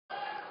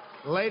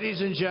Ladies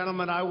and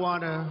gentlemen, I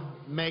want to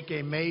make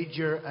a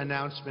major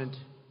announcement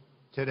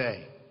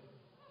today.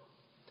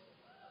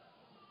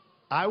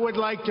 I would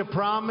like to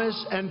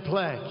promise and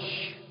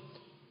pledge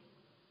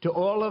to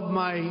all of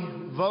my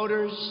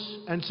voters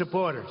and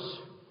supporters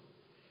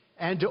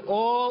and to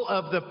all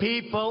of the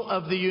people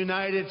of the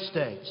United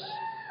States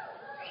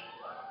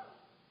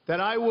that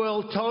I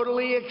will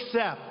totally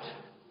accept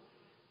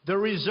the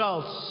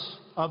results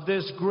of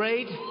this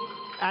great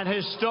and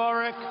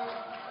historic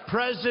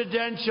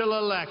presidential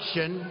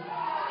election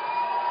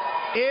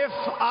if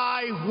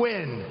I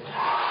win.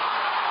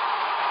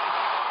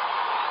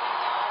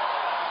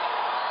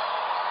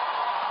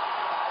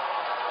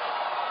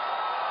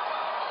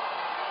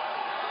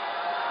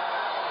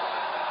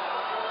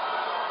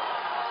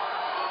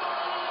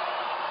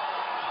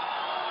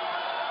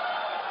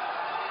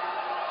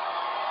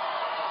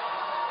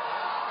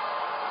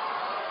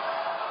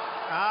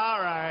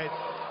 All right.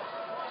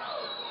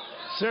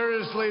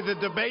 Seriously, the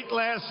debate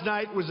last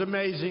night was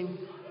amazing,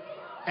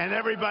 and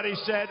everybody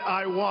said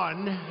I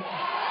won,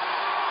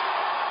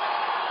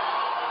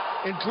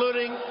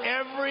 including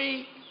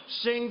every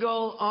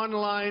single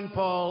online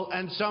poll,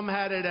 and some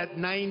had it at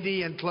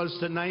 90 and close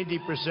to 90%,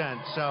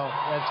 so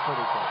that's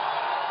pretty cool.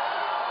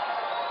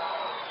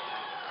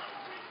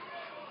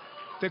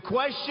 The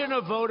question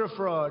of voter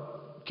fraud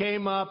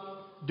came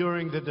up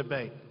during the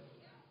debate.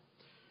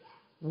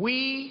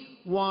 We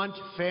want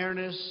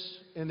fairness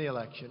in the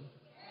election.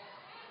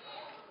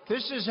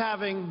 This is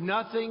having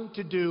nothing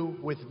to do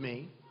with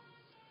me,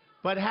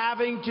 but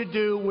having to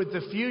do with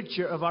the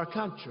future of our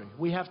country.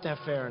 We have to have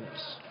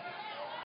fairness.